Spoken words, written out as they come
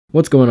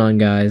What's going on,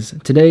 guys?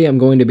 Today I'm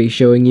going to be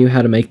showing you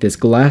how to make this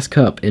glass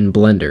cup in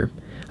Blender.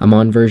 I'm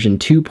on version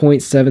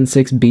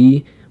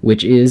 2.76b,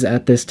 which is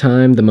at this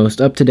time the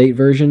most up-to-date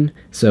version,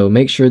 so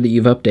make sure that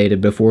you've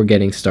updated before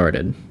getting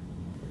started.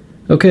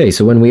 Okay,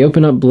 so when we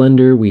open up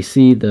Blender, we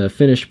see the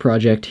finished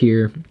project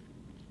here.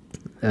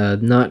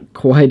 Not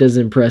quite as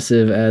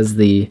impressive as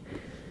the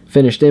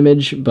finished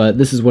image, but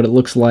this is what it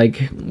looks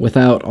like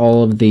without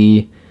all of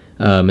the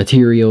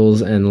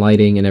materials and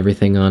lighting and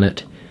everything on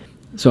it.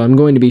 So I'm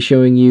going to be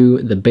showing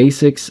you the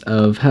basics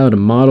of how to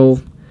model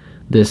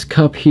this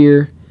cup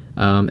here,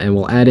 and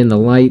we'll add in the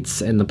lights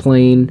and the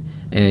plane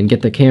and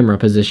get the camera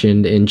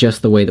positioned in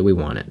just the way that we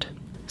want it.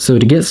 So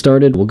to get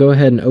started, we'll go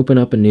ahead and open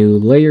up a new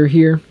layer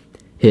here,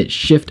 hit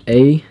Shift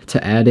A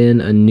to add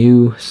in a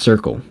new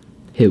circle,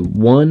 hit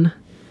 1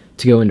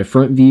 to go into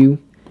front view,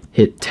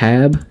 hit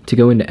Tab to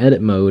go into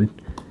edit mode,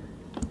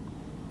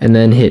 and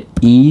then hit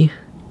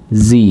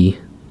EZ.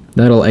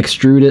 That'll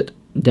extrude it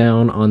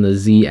down on the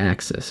Z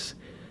axis.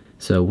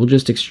 So we'll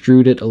just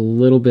extrude it a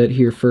little bit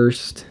here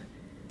first.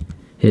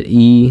 Hit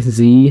EZ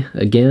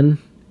again.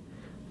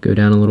 Go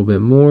down a little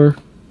bit more.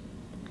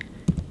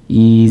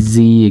 EZ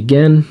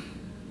again.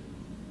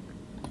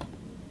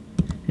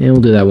 And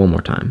we'll do that one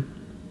more time.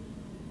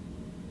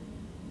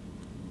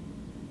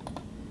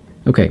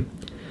 Okay.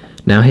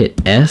 Now hit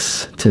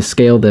S to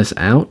scale this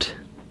out.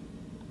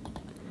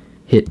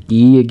 Hit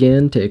E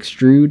again to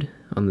extrude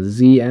on the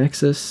Z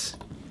axis.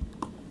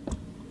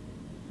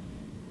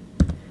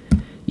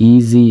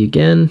 EZ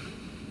again,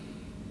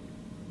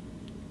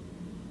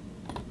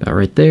 about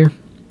right there,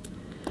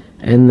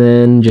 and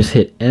then just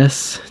hit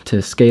S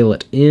to scale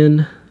it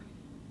in,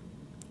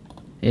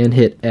 and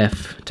hit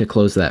F to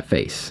close that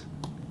face.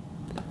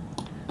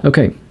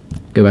 Okay,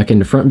 go back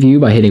into front view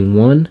by hitting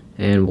 1,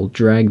 and we'll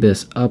drag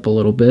this up a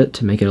little bit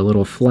to make it a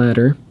little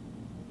flatter.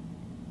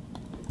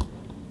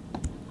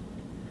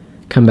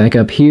 Come back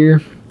up here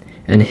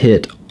and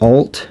hit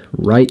Alt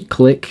right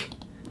click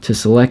to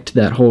select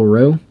that whole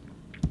row.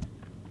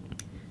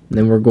 And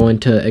then we're going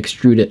to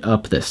extrude it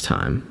up this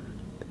time.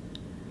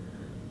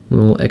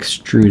 We'll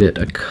extrude it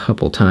a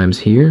couple times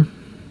here.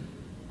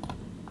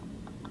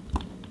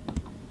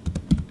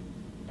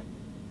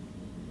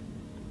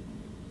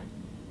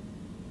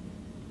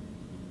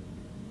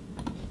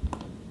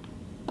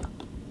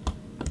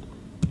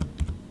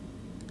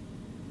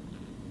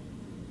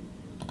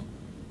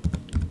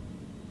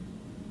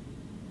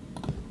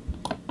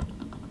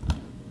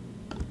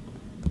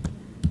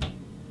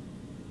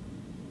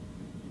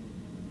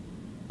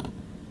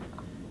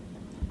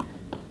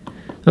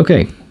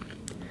 Okay,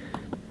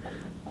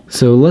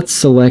 so let's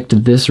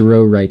select this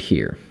row right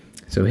here.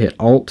 So hit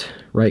Alt,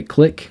 right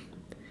click,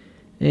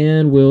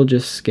 and we'll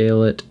just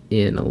scale it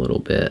in a little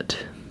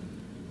bit.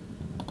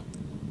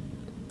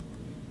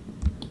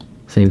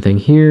 Same thing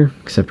here,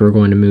 except we're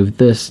going to move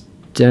this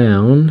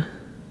down.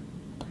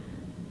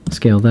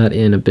 Scale that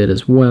in a bit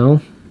as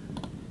well.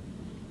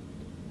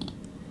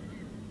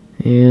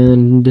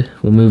 And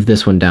we'll move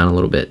this one down a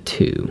little bit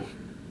too.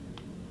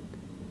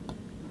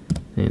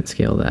 And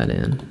scale that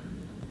in.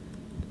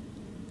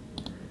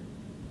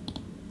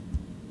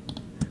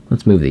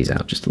 Let's move these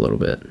out just a little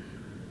bit.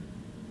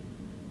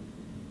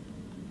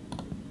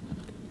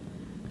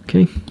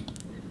 Okay.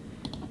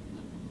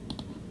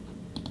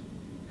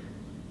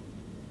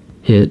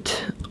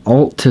 Hit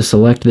Alt to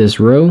select this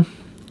row,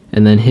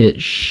 and then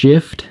hit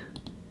Shift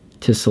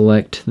to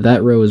select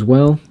that row as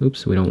well.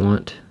 Oops, we don't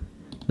want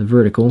the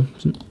vertical.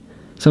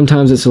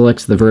 Sometimes it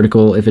selects the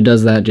vertical. If it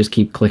does that, just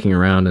keep clicking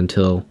around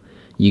until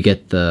you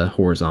get the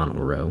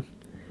horizontal row.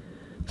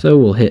 So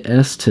we'll hit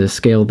S to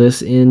scale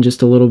this in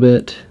just a little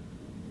bit.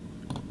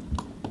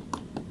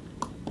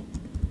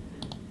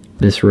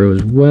 This row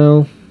as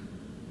well.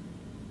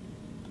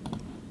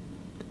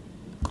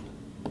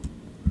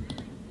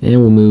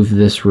 And we'll move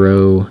this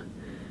row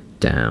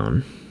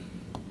down.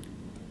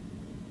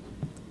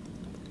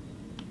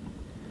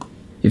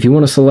 If you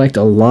want to select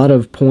a lot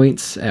of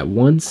points at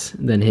once,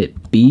 then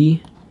hit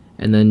B,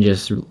 and then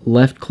just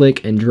left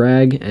click and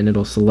drag, and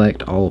it'll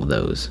select all of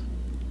those.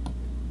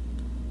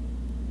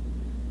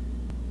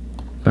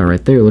 About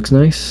right there, looks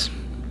nice.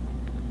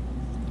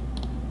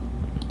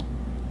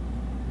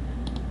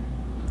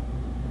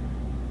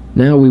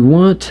 Now we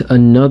want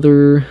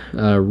another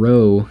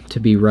row to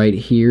be right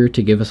here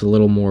to give us a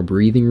little more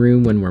breathing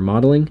room when we're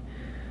modeling.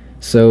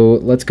 So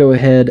let's go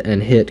ahead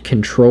and hit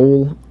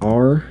Control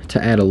R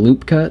to add a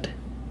loop cut.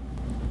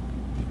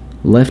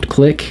 Left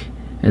click,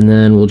 and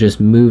then we'll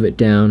just move it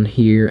down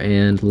here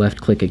and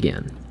left click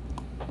again.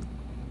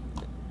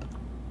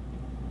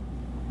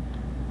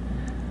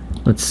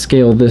 Let's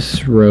scale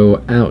this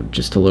row out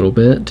just a little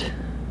bit.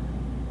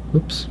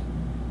 Oops.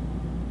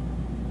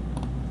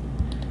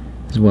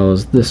 As well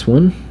as this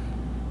one.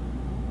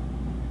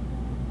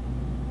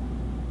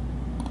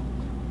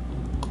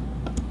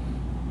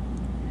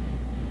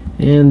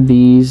 And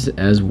these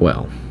as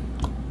well.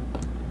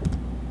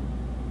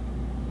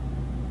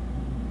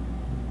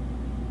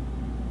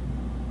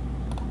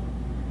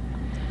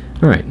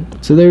 Alright,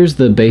 so there's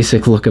the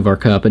basic look of our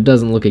cup. It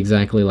doesn't look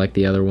exactly like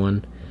the other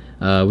one.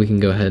 We can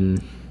go ahead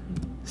and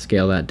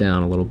scale that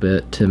down a little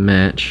bit to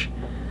match.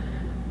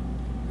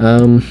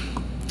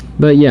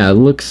 But yeah, it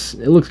looks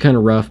kind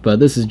of rough, but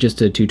this is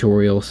just a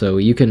tutorial, so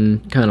you can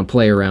kind of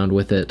play around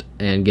with it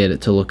and get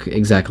it to look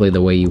exactly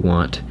the way you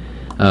want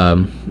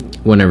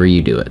whenever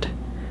you do it.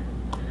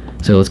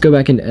 So let's go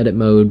back into edit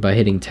mode by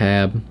hitting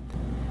tab.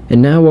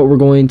 And now what we're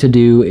going to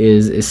do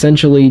is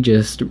essentially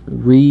just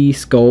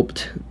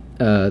re-sculpt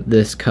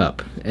this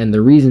cup. And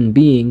the reason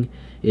being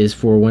is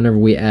for whenever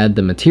we add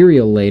the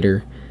material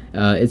later,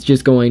 it's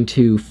just going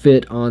to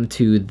fit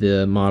onto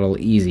the model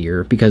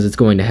easier because it's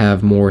going to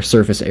have more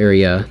surface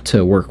area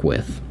to work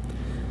with.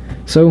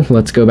 So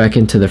let's go back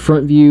into the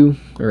front view,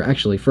 or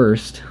actually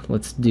first,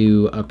 let's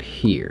do up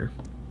here.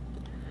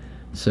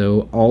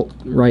 So Alt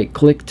right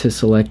click to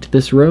select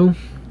this row,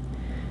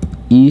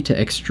 E to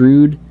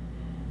extrude,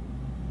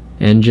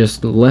 and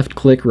just left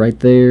click right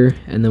there,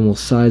 and then we'll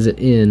size it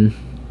in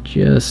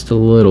just a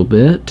little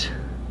bit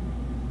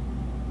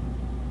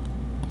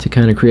to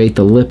kind of create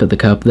the lip of the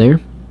cup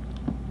there.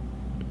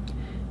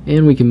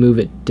 And we can move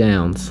it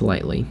down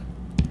slightly.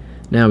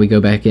 Now we go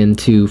back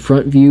into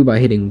front view by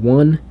hitting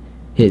 1,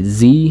 hit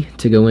Z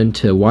to go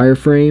into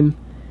wireframe,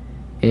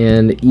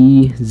 and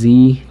EZ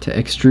to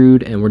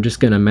extrude, and we're just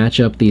going to match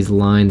up these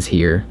lines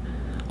here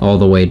all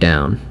the way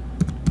down.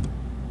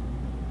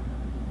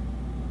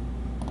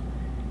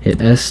 Hit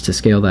S to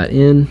scale that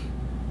in.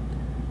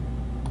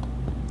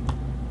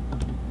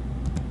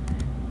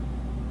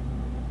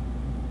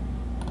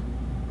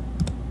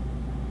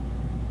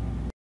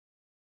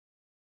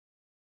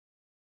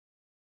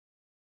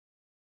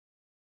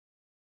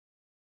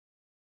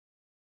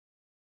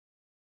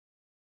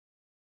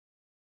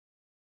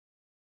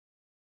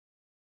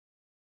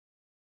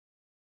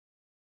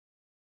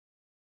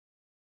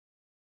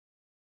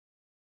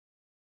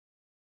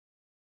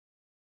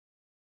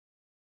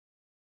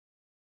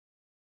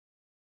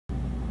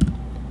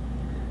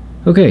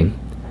 Okay,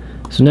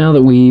 so now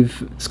that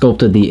we've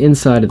sculpted the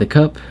inside of the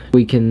cup,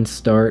 we can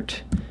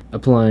start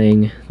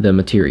applying the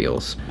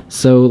materials.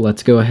 So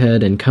let's go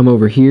ahead and come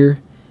over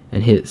here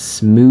and hit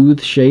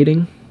smooth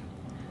shading.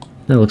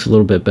 That looks a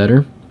little bit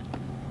better.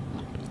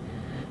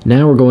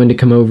 Now we're going to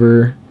come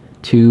over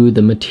to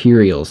the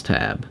materials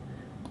tab.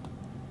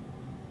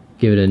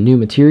 Give it a new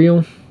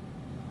material,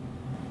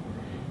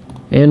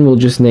 and we'll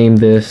just name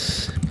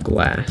this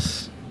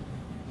glass.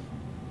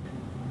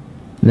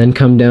 And then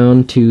come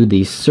down to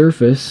the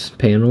surface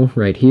panel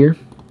right here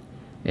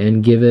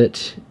and give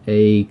it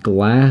a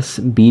glass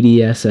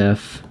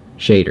BDSF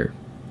shader.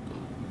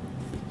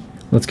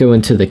 Let's go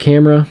into the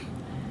camera,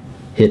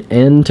 hit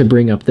N to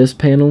bring up this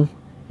panel,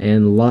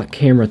 and lock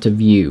camera to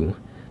view.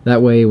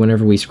 That way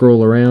whenever we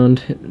scroll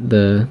around,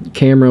 the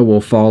camera will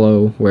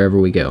follow wherever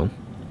we go.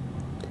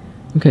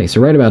 Okay,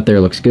 so right about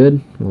there looks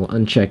good. We'll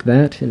uncheck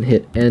that and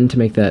hit N to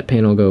make that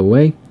panel go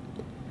away.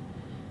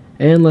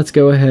 And let's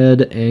go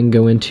ahead and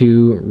go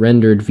into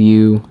rendered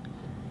view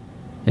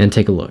and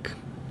take a look.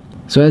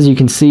 So as you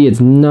can see, it's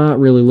not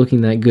really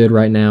looking that good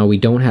right now. We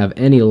don't have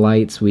any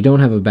lights, we don't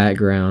have a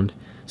background,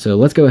 so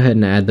let's go ahead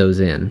and add those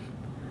in.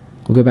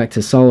 We'll go back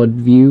to solid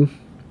view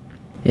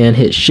and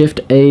hit Shift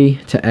A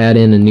to add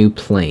in a new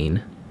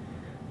plane.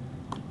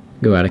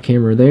 Go out of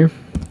camera there,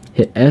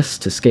 hit S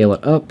to scale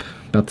it up,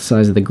 about the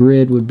size of the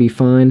grid would be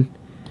fine,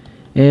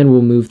 and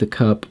we'll move the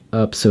cup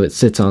up so it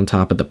sits on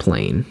top of the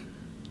plane.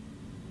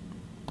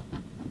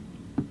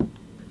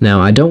 Now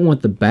I don't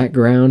want the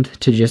background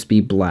to just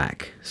be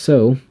black,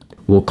 so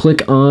we'll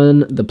click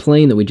on the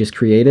plane that we just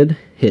created,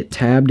 hit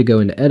tab to go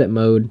into edit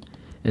mode,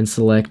 and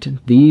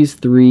select these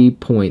 3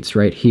 points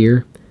right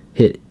here,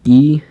 hit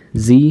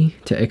EZ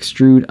to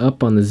extrude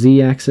up on the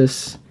Z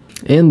axis,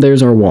 and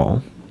there's our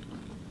wall.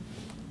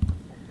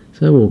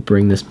 So we'll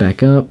bring this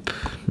back up,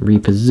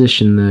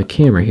 reposition the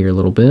camera here a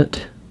little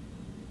bit.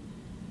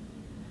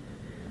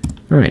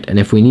 Alright, and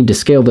if we need to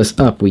scale this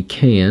up, we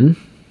can,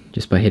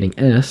 just by hitting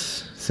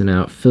S, so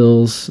now it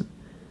fills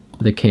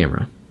the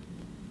camera.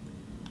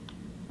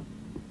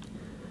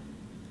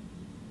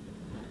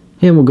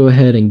 And we'll go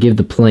ahead and give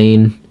the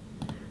plane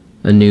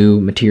a new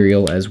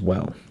material as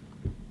well.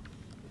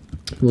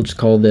 We'll just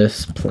call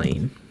this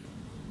plane.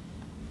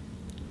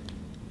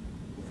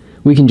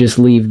 We can just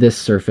leave this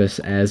surface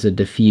as a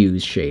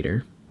diffuse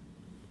shader,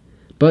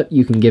 but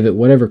you can give it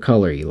whatever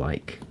color you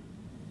like.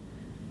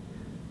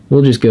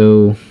 We'll just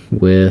go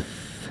with,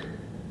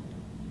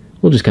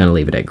 we'll just kind of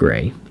leave it at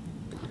gray.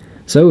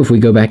 So if we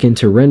go back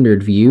into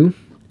rendered view,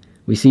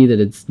 we see that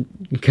it's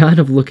kind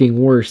of looking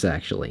worse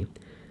actually.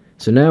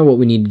 So now what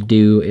we need to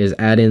do is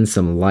add in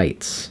some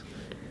lights.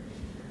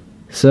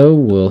 So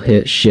we'll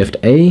hit Shift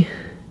A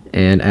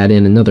and add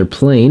in another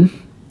plane.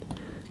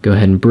 Go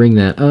ahead and bring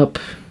that up,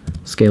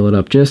 scale it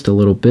up just a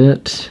little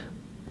bit,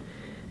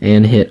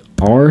 and hit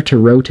R to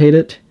rotate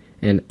it,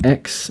 and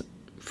X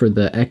for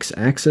the X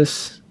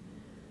axis.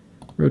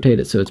 Rotate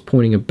it so it's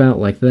pointing about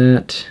like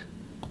that.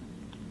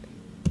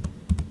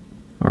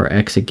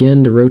 RX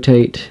again to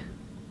rotate,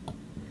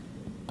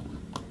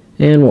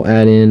 and we'll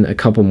add in a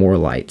couple more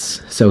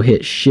lights. So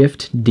hit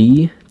Shift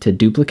D to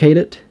duplicate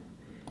it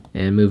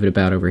and move it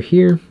about over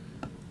here.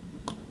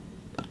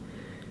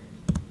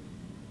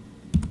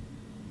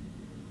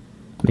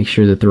 Make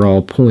sure that they're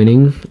all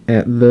pointing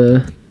at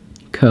the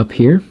cup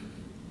here.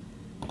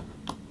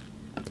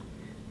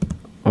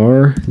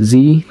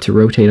 RZ to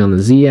rotate on the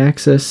Z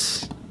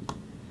axis.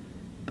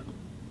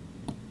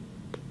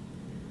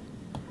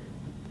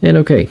 And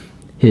okay,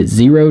 hit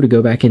 0 to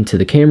go back into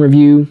the camera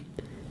view.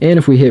 And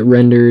if we hit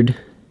rendered,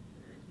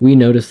 we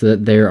notice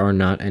that there are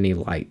not any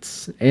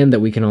lights, and that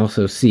we can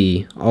also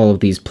see all of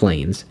these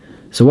planes.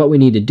 So what we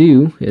need to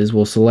do is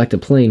we'll select a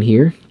plane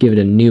here, give it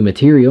a new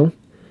material,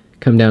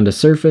 come down to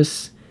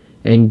surface,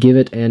 and give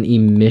it an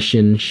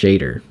emission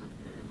shader.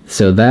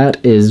 So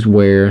that is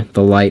where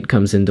the light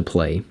comes into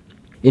play.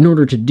 In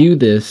order to do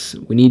this,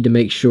 we need to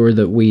make sure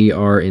that we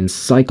are in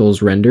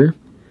cycles render.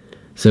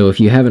 So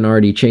if you haven't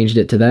already changed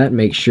it to that,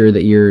 make sure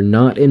that you're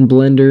not in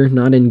Blender,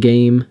 not in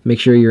game, make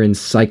sure you're in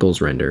cycles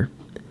render.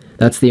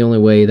 That's the only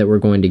way that we're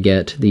going to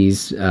get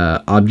these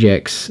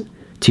objects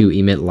to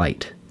emit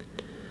light.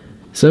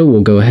 So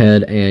we'll go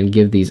ahead and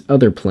give these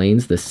other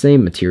planes the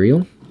same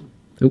material.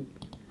 Oop.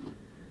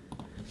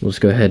 We'll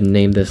just go ahead and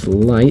name this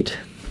light.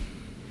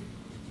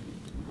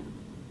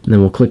 And then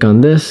we'll click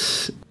on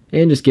this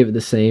and just give it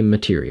the same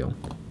material.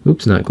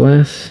 Oops, not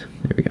glass.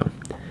 There we go.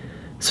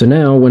 So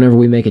now whenever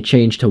we make a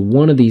change to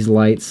one of these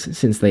lights,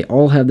 since they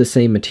all have the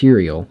same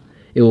material,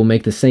 it will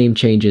make the same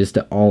changes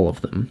to all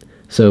of them.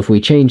 So if we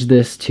change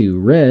this to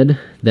red,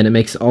 then it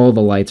makes all the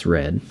lights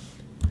red.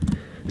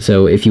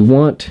 So if you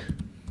want,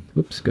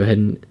 oops, go ahead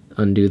and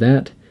undo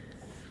that.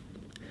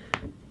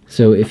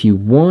 So if you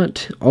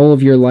want all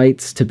of your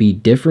lights to be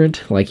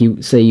different, like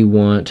you say you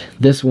want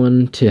this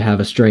one to have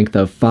a strength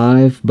of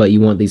 5, but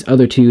you want these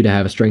other two to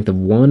have a strength of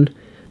 1,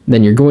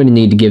 then you're going to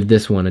need to give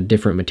this one a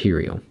different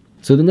material.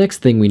 So the next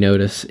thing we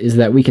notice is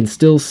that we can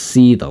still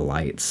see the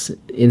lights.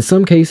 In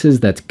some cases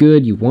that's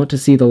good, you want to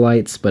see the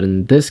lights, but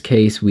in this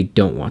case we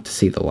don't want to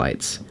see the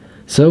lights.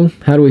 So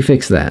how do we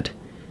fix that?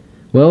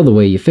 Well, the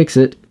way you fix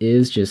it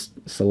is just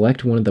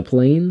select one of the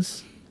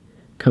planes,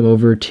 come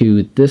over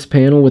to this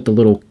panel with the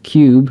little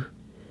cube,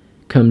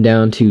 come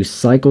down to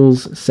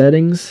Cycles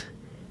Settings,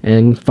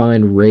 and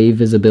find Ray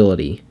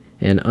Visibility,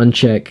 and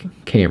uncheck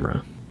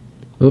Camera.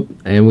 Oh,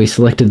 and we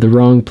selected the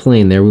wrong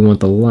plane there, we want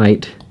the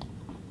light.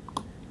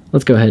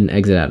 Let's go ahead and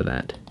exit out of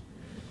that.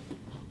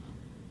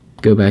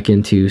 Go back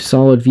into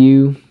solid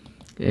view,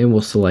 and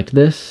we'll select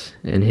this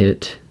and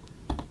hit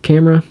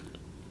camera.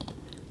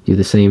 Do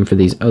the same for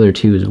these other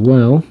two as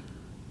well,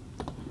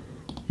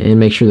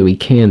 and make sure that we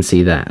can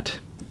see that.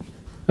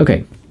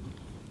 Okay.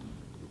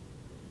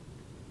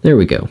 There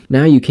we go.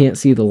 Now you can't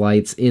see the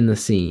lights in the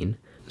scene.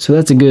 So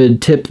that's a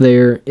good tip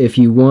there. If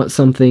you want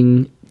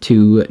something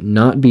to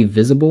not be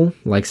visible,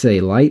 like say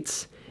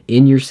lights,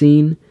 in your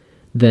scene,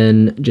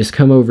 then just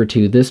come over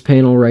to this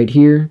panel right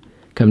here,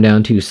 come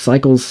down to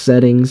Cycles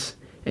Settings,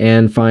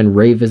 and find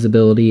Ray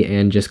Visibility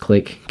and just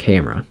click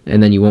Camera,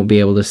 and then you won't be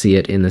able to see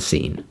it in the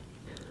scene.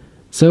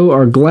 So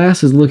our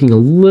glass is looking a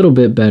little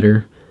bit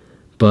better,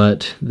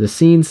 but the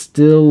scene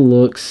still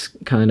looks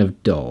kind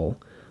of dull.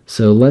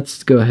 So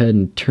let's go ahead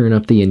and turn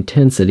up the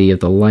intensity of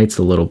the lights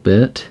a little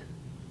bit,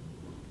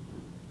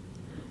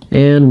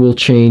 and we'll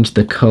change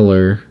the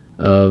color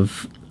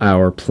of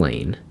our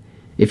plane.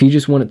 If you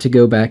just want it to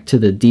go back to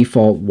the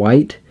default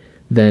white,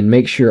 then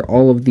make sure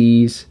all of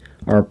these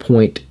are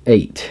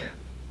 0.8.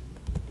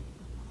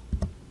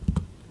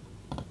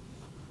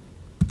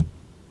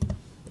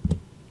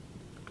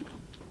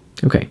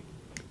 Okay,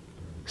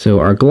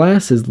 so our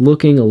glass is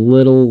looking a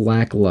little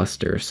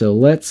lackluster, so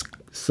let's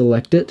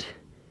select it,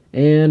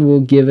 and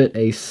we'll give it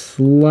a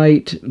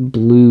slight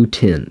blue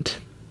tint,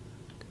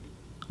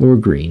 or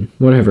green,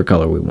 whatever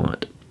color we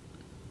want.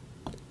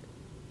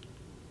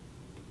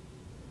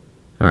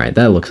 Alright,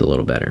 that looks a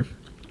little better.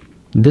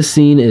 This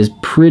scene is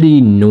pretty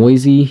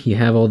noisy. You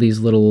have all these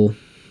little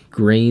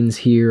grains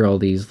here, all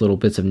these little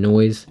bits of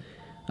noise.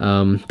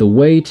 The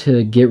way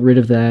to get rid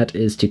of that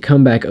is to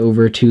come back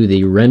over to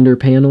the render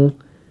panel,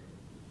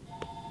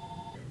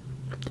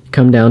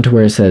 come down to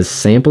where it says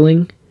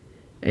sampling,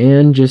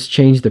 and just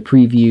change the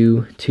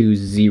preview to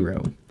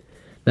 0.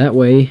 That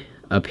way,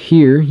 up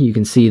here, you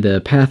can see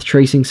the path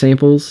tracing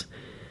samples.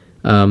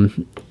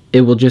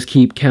 It will just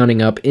keep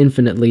counting up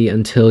infinitely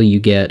until you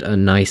get a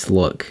nice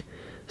look.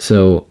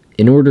 So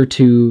in order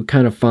to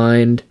kind of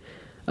find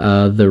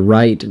the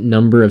right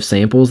number of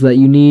samples that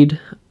you need,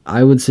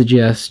 I would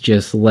suggest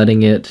just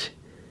letting it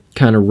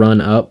kind of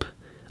run up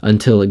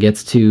until it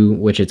gets to,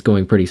 which it's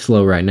going pretty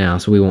slow right now,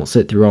 so we won't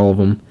sit through all of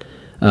them,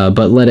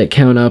 but let it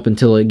count up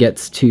until it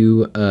gets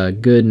to a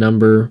good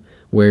number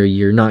where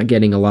you're not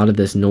getting a lot of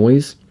this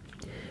noise.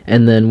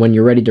 And then when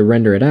you're ready to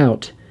render it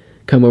out,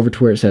 come over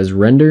to where it says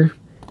render,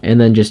 and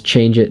then just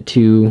change it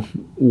to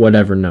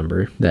whatever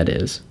number that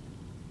is.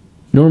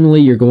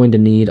 Normally you're going to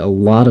need a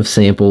lot of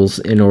samples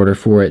in order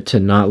for it to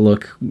not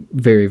look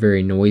very,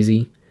 very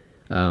noisy.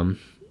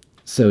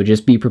 So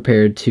just be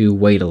prepared to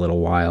wait a little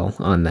while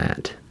on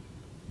that.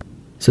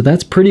 So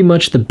that's pretty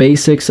much the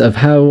basics of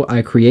how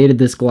I created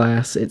this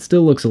glass. It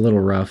still looks a little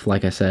rough,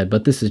 like I said,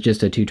 but this is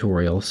just a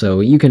tutorial,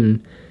 so you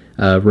can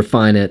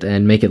refine it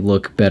and make it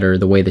look better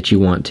the way that you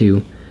want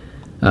to.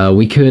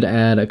 We could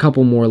add a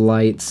couple more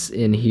lights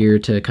in here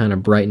to kind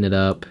of brighten it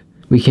up.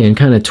 We can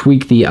kind of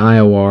tweak the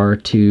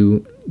IOR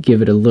to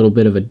give it a little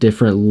bit of a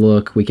different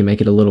look. We can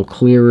make it a little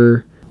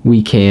clearer.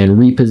 We can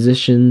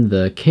reposition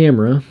the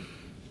camera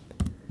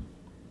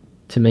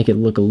to make it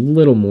look a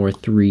little more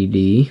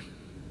 3D.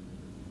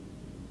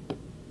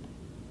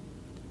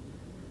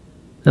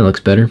 That looks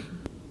better.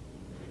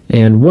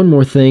 And one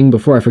more thing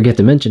before I forget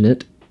to mention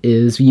it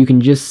is you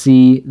can just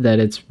see that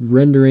it's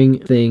rendering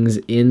things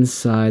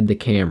inside the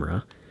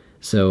camera.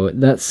 So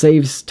that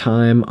saves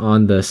time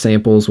on the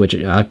samples, which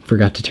I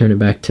forgot to turn it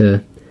back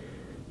to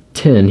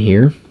 10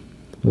 here.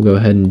 We'll go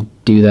ahead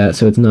and do that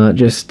so it's not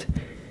just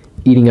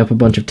eating up a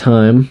bunch of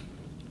time.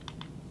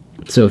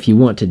 So if you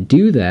want to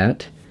do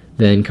that,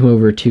 then come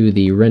over to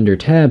the render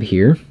tab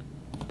here.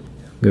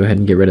 Go ahead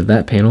and get rid of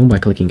that panel by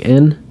clicking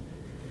N.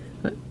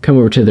 Come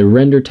over to the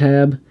render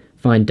tab,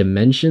 find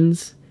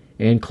dimensions,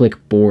 and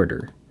click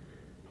border.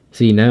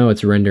 See, now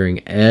it's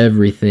rendering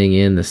everything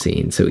in the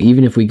scene. So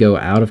even if we go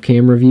out of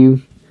camera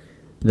view,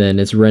 then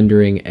it's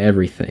rendering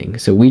everything.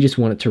 So we just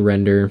want it to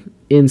render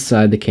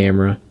inside the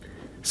camera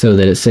so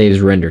that it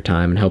saves render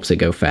time and helps it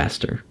go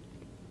faster.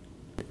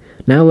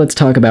 Now let's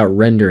talk about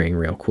rendering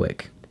real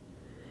quick.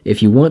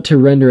 If you want to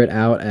render it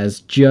out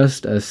as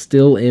just a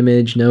still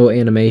image, no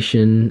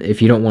animation,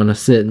 if you don't want to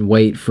sit and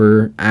wait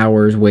for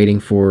hours waiting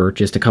for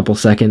just a couple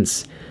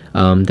seconds,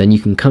 then you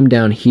can come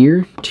down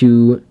here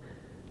to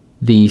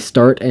the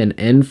start and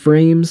end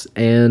frames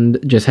and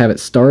just have it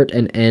start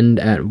and end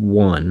at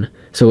 1.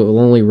 So it will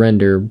only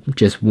render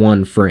just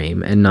one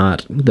frame and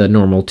not the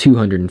normal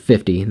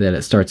 250 that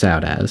it starts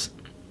out as.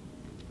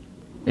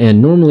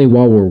 And normally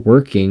while we're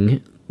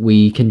working,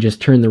 we can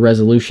just turn the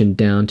resolution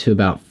down to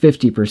about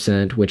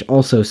 50%, which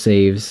also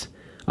saves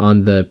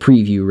on the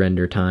preview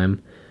render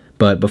time.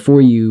 But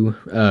before you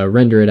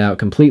render it out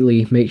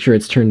completely, make sure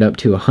it's turned up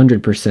to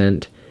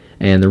 100%.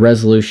 And the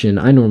resolution,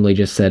 I normally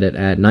just set it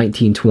at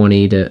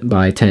 1920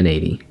 by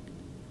 1080.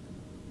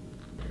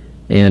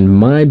 And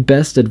my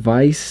best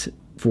advice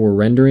for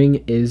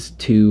rendering is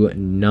to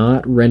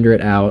not render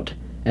it out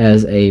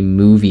as a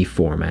movie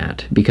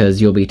format,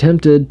 because you'll be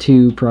tempted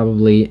to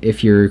probably,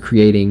 if you're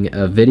creating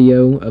a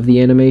video of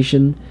the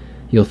animation,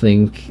 you'll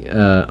think,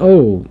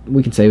 oh,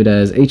 we can save it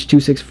as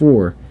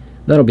H.264.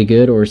 That'll be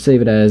good, or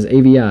save it as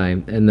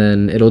AVI, and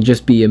then it'll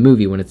just be a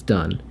movie when it's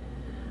done.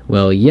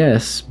 Well,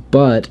 yes,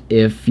 but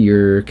if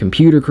your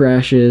computer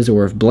crashes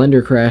or if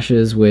Blender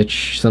crashes,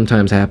 which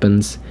sometimes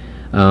happens,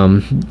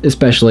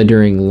 especially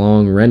during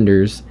long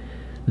renders,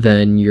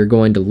 then you're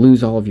going to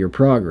lose all of your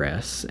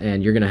progress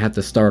and you're going to have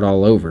to start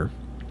all over.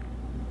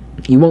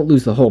 You won't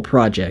lose the whole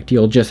project,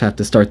 you'll just have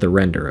to start the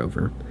render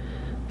over.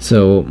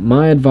 So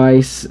my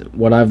advice,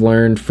 what I've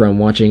learned from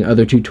watching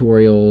other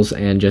tutorials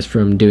and just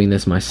from doing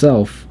this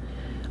myself,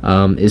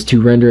 is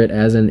to render it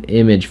as an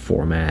image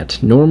format.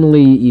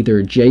 Normally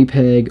either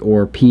JPEG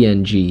or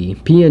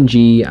PNG.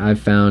 PNG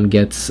I've found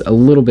gets a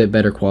little bit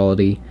better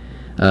quality.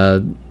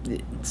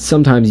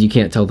 Sometimes you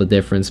can't tell the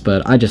difference,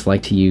 but I just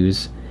like to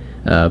use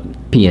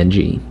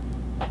PNG.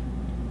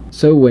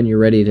 So when you're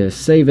ready to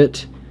save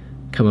it,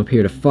 come up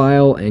here to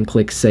File and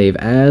click Save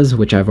As,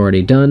 which I've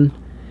already done,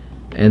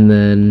 and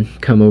then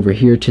come over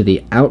here to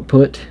the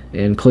Output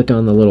and click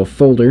on the little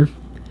folder,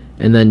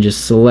 and then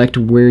just select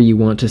where you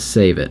want to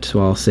save it. So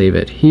I'll save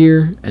it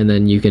here, and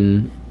then you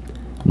can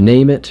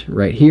name it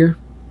right here,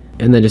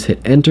 and then just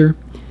hit Enter,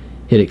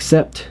 hit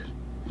Accept.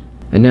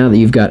 And now that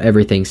you've got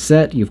everything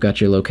set, you've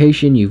got your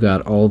location, you've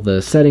got all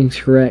the settings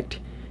correct,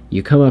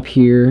 you come up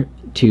here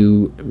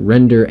to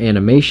Render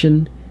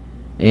Animation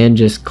and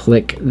just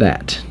click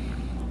that,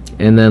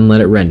 and then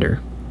let it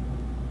render.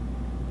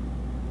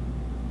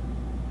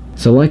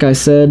 So like I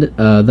said,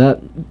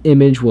 that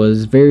image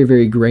was very,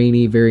 very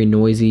grainy, very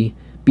noisy.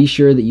 Be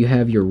sure that you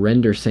have your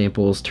render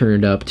samples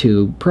turned up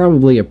to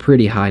probably a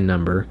pretty high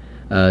number.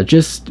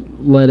 Just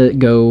let it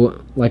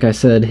go, like I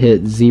said,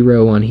 hit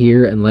 0 on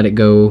here and let it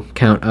go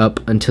count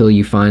up until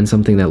you find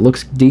something that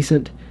looks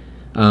decent,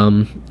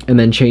 and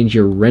then change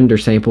your render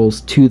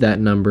samples to that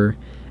number,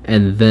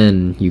 and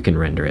then you can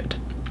render it.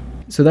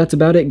 So that's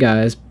about it,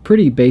 guys.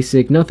 Pretty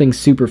basic, nothing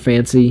super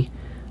fancy.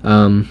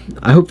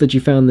 I hope that you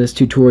found this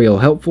tutorial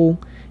helpful.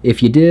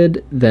 If you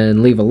did,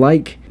 then leave a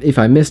like. If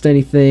I missed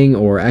anything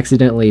or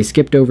accidentally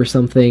skipped over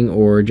something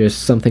or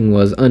just something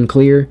was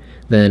unclear,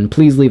 then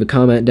please leave a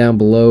comment down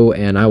below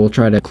and I will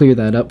try to clear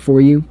that up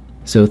for you.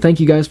 So thank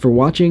you guys for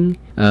watching.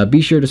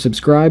 Be sure to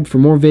subscribe for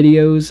more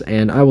videos,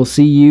 and I will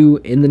see you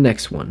in the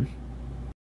next one.